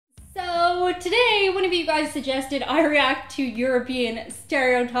So today, one of you guys suggested I react to European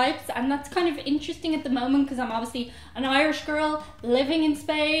stereotypes, and that's kind of interesting at the moment because I'm obviously an Irish girl living in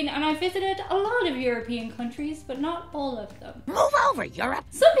Spain, and I visited a lot of European countries, but not all of them. Move over, Europe!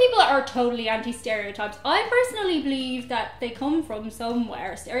 Some people are totally anti-stereotypes. I personally believe that they come from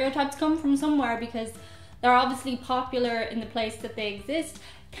somewhere. Stereotypes come from somewhere because they're obviously popular in the place that they exist.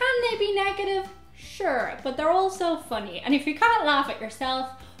 Can they be negative? Sure, but they're also funny. And if you can't laugh at yourself,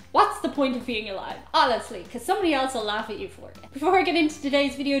 what's the point of being alive? Honestly, because somebody else will laugh at you for it. Before I get into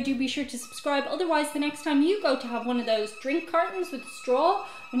today's video, do be sure to subscribe. Otherwise, the next time you go to have one of those drink cartons with straw,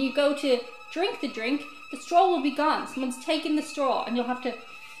 when you go to drink the drink, the straw will be gone. Someone's taken the straw and you'll have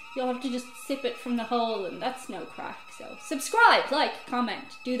to just sip it from the hole, and that's no crack. So subscribe, like, comment,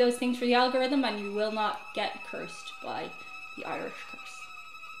 do those things for the algorithm, and you will not get cursed by the Irish curse.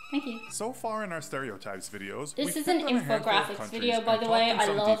 Thank you. So far in our Stereotypes videos, this is an infographics video, by the way. I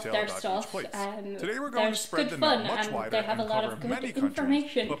love their stuff. Today we're going to spread the net much wider and cover many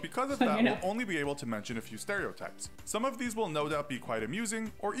countries, but because of that, we'll only be able to mention a few stereotypes. Some of these will no doubt be quite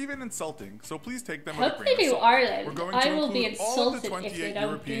amusing or even insulting, so please take them with a grain of salt. Ireland. We're going I to will be include all of the insulted if 28 they don't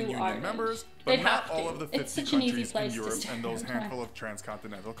European do Union Ireland. members, but not all of the 50 countries in Europe to and those stereotype. handful of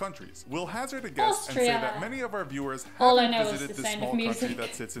transcontinental countries. We'll hazard a guess and say that many of our viewers All I haven't know is visited the this sound of small country music.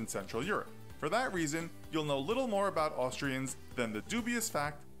 that sits in Central Europe. For that reason, you'll know little more about Austrians than the dubious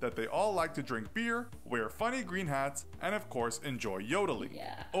fact that they all like to drink beer, wear funny green hats, and of course enjoy yodeling.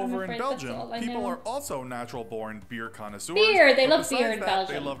 Yeah, Over in Belgium, people are also natural-born beer connoisseurs. Beer, they but love beer in besides that,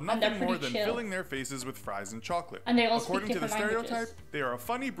 Belgium, they love and nothing they're more pretty than chill. filling their faces with fries and chocolate. And they all speak According to the different stereotype, languages. they are a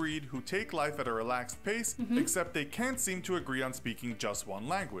funny breed who take life at a relaxed pace, except they can't seem to agree on speaking just one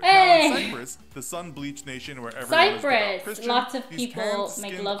language. Hey! Now in Cyprus, the sun-bleached nation where everyone is devout Christian, lots of these people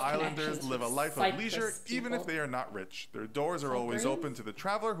tan-skinned make love islanders connections live a with life of Cyprus leisure even if people. they are not rich. Their doors are always open to the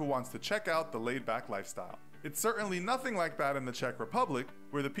traveler who wants to check out the laid-back lifestyle. It's certainly nothing like that in the Czech Republic,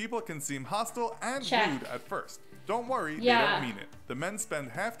 where the people can seem hostile and rude at first. Don't worry, they don't mean it. The men spend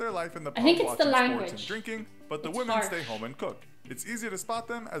half their life in the pub watching sports and drinking, but the women stay home and cook. It's easy to spot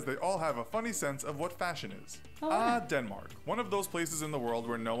them as they all have a funny sense of what fashion is. Denmark, one of those places in the world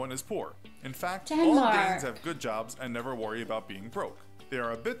where no one is poor. In fact, all Danes have good jobs and never worry about being broke. They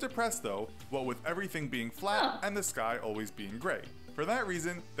are a bit depressed though, what with everything being flat and the sky always being gray. For that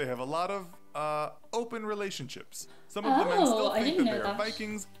reason, they have a lot of open relationships. Some of the men still think that they are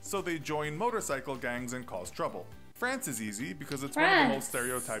Vikings, so they join motorcycle gangs and cause trouble. France is easy because it's one of the most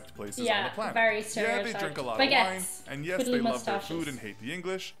stereotyped places on the planet. Very stereotyped. Yeah, they drink a lot of wine, and yes, they love their food and hate the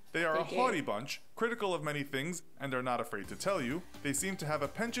English. They are a haughty bunch, critical of many things, and are not afraid to tell you. They seem to have a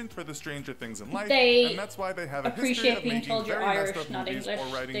penchant for the stranger things in life, and that's why they have a history of making very messed up movies or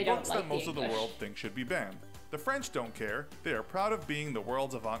writing books that most of the world think should be banned. The French don't care. They are proud of being the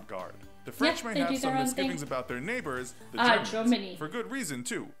world's avant-garde. The French may have some misgivings about their neighbors, the Germans. Germany. For good reason,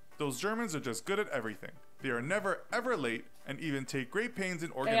 too. Those Germans are just good at everything. They are never, ever late, and even take great pains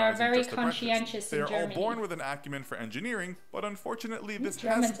in organizing. They are very just a conscientious They in are Germany. all born with an acumen for engineering, but unfortunately this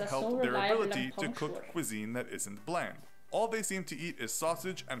Germans hasn't are so helped their reliable ability and to punctual. cook cuisine that isn't bland. All they seem to eat is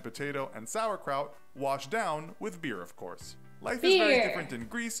sausage and potato and sauerkraut, washed down with beer, of course. Life is very different in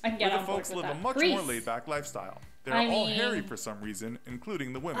Greece, where the folks live a much more laid-back lifestyle. They're all hairy for some reason,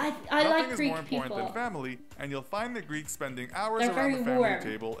 including the women. Nothing is more important than family, and you'll find the Greeks spending hours around the family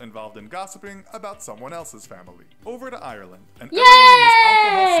table involved in gossiping about someone else's family. Over to Ireland, and everyone in this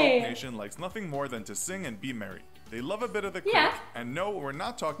alcohol-soaked nation likes nothing more than to sing and be merry. They love a bit of the craic, and no, we're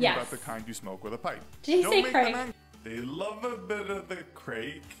not talking about the kind you smoke with a pipe. Did you say craic? They love a bit of the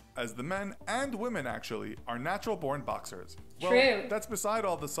craic, as the men and women actually are natural-born boxers. Well, that's beside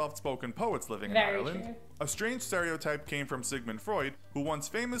all the soft-spoken poets living in Ireland. A strange stereotype came from Sigmund Freud, who once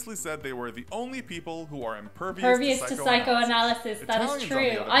famously said they were the only people who are impervious to psychoanalysis. That is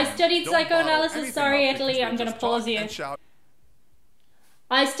true. I studied psychoanalysis. Sorry, Italy, I'm going to pause you.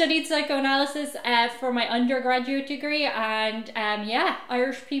 I studied psychoanalysis for my undergraduate degree, and yeah,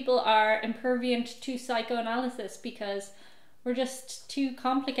 Irish people are impervious to psychoanalysis because we're just too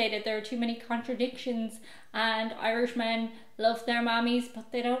complicated. There are too many contradictions, and Irish men love their mammies,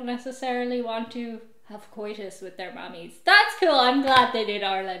 but they don't necessarily want to have coitus with their mammies. That's cool. I'm glad they did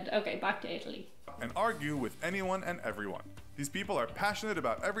Ireland. Okay, back to Italy. And argue with anyone and everyone. These people are passionate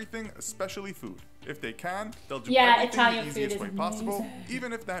about everything, especially food. If they can, they'll do everything the easiest way possible,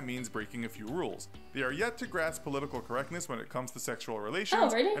 even if that means breaking a few rules. They are yet to grasp political correctness when it comes to sexual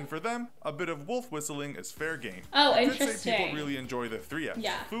relations, and for them, a bit of wolf whistling is fair game. I could say people really enjoy the 3 F's,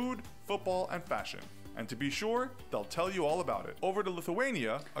 food, football, and fashion. And to be sure, they'll tell you all about it. Over to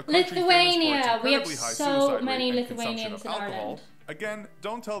Lithuania, a country famous for its incredibly high suicide rate and consumption of alcohol, Again,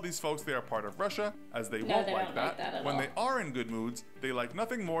 don't tell these folks they are part of Russia, as they won't like that. When they are in good moods, they like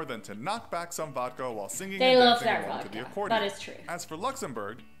nothing more than to knock back some vodka while singing and dancing along to the accordion. That is true. As for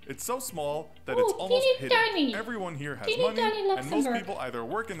Luxembourg, it's so small that it's almost hidden. Tiny. Everyone here has money, and most people either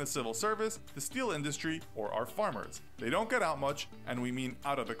work in the civil service, the steel industry, or are farmers. They don't get out much, and we mean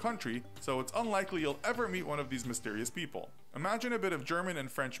out of the country, so it's unlikely you'll ever meet one of these mysterious people. Imagine a bit of German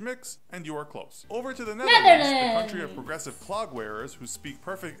and French mix, and you are close. Over to the Netherlands, the country of progressive clog wearers who speak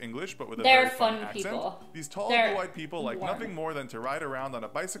perfect English but with a very fun accent. People. These tall, blue-eyed people like nothing more than to ride around on a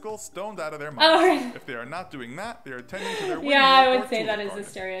bicycle stoned out of their minds. If they are not doing that, they are tending to their window. Yeah, I would say that is a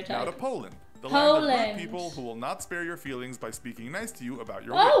stereotype. Now to Poland. The land of rude people who will not spare your feelings by speaking nice to you about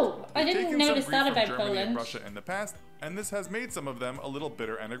your weight. I didn't notice that about Germany Poland. And Russia in the past, and this has made some of them a little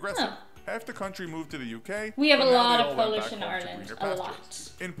bitter and aggressive. Half the country moved to the UK. We have a lot of Polish in Ireland. A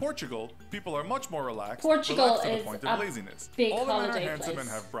lot. In Portugal, people are much more relaxed. Portugal to the is point of laziness. Big all the men are holiday handsome place.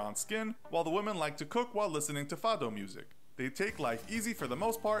 and have bronze skin, while the women like to cook while listening to fado music. They take life easy for the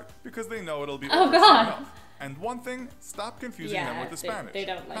most part because they know it'll be over soon enough. And one thing, stop confusing them with the Spanish. They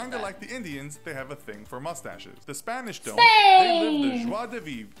don't like Kinda that. like the Indians, they have a thing for mustaches. The Spanish don't. Spain! They live the joie de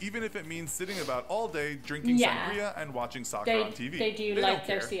vivre, even if it means sitting about all day drinking sangria and watching soccer on TV. They don't their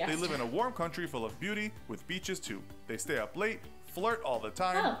care. siesta. They live in a warm country full of beauty, with beaches too. They stay up late, flirt all the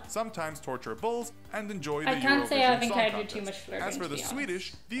time, sometimes torture bulls, and enjoy the Eurovision can't say I've Song encountered Contest. too much flirting, As for the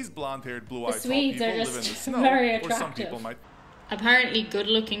Swedish, these blonde-haired, blue-eyed tall Swedes people are live in the just snow, very or some attractive. people might. Apparently,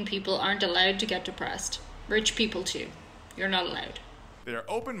 good-looking people aren't allowed to get depressed. Rich people too. You're not allowed. They are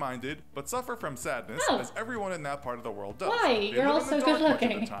open-minded, but suffer from sadness, as everyone in that part of the world does. Why? They You're live also in the dark good-looking.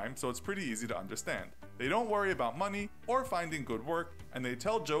 much of the time, so it's pretty easy to understand. They don't worry about money or finding good work, and they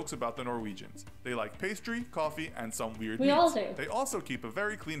tell jokes about the Norwegians. They like pastry, coffee, and some weird meats. all do. They also keep a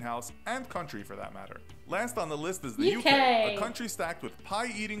very clean house, and country for that matter. Last on the list is the UK, a country stacked with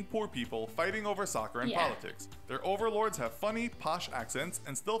pie-eating poor people fighting over soccer and politics. Their overlords have funny, posh accents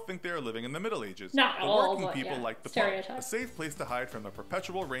and still think they are living in the Middle Ages. Not the all, working but people yeah. like the pub, a safe place to hide from the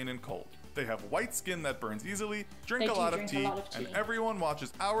perpetual rain and cold. They have white skin that burns easily, drink a lot of tea, and everyone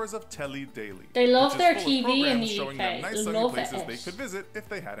watches hours of telly daily. They love their full of TV in the showing UK. them nice sunny places they could visit if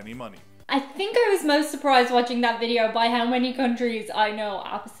they had any money. I think I was most surprised watching that video by how many countries I know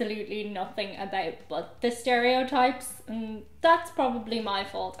absolutely nothing about but the stereotypes, and that's probably my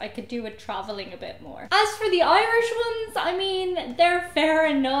fault. I could do with traveling a bit more. As for the Irish ones, I mean, they're fair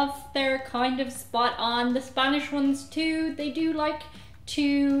enough. They're kind of spot on. The Spanish ones too, they do like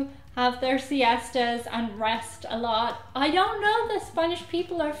to have their siestas and rest a lot. I don't know, the Spanish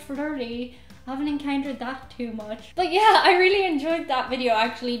people are flirty. I haven't encountered that too much. But yeah, I really enjoyed that video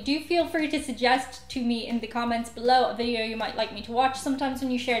actually. Do feel free to suggest to me in the comments below a video you might like me to watch. Sometimes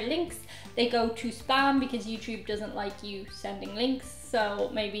when you share links, they go to spam because YouTube doesn't like you sending links.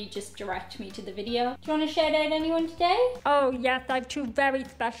 So maybe just direct me to the video. Do you want to shout out anyone today? Oh yes, I have two very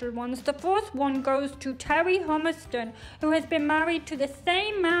special ones. The first one goes to Terrie Humiston, who has been married to the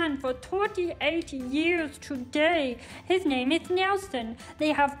same man for 38 years today. His name is Nelson.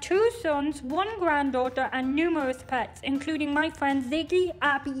 They have 2 sons, 1 granddaughter, and numerous pets, including my friends Ziggy,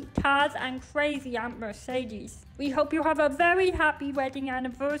 Abby, Taz, and crazy Aunt Mercedes. We hope you have a very happy wedding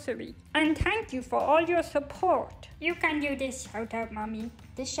anniversary. And thank you for all your support. You can do this shout out, Mommy.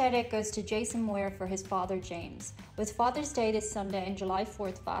 This shout out goes to Jason Moir for his father James. With Father's Day this Sunday and July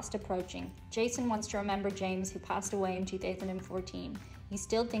 4th fast approaching, Jason wants to remember James, who passed away in 2014. He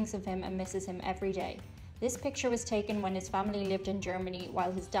still thinks of him and misses him every day. This picture was taken when his family lived in Germany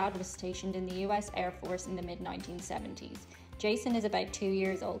while his dad was stationed in the US Air Force in the mid-1970s. Jason is about 2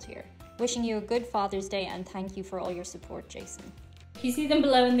 years old here. Wishing you a good Father's Day and thank you for all your support, Jason. If you see them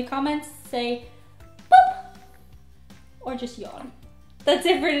below in the comments, say boop or just yawn. That's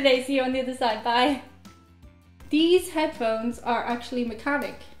it for today. See you on the other side. Bye. These headphones are actually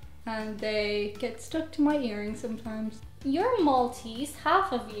mechanic and they get stuck to my earring sometimes. You're Maltese,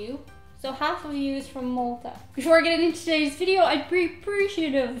 half of you. So half of you is from Malta. Before getting into today's video, I'd be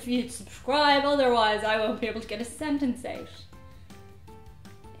appreciative if you'd subscribe, otherwise I won't be able to get a sentence out.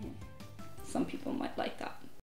 Some people might like that.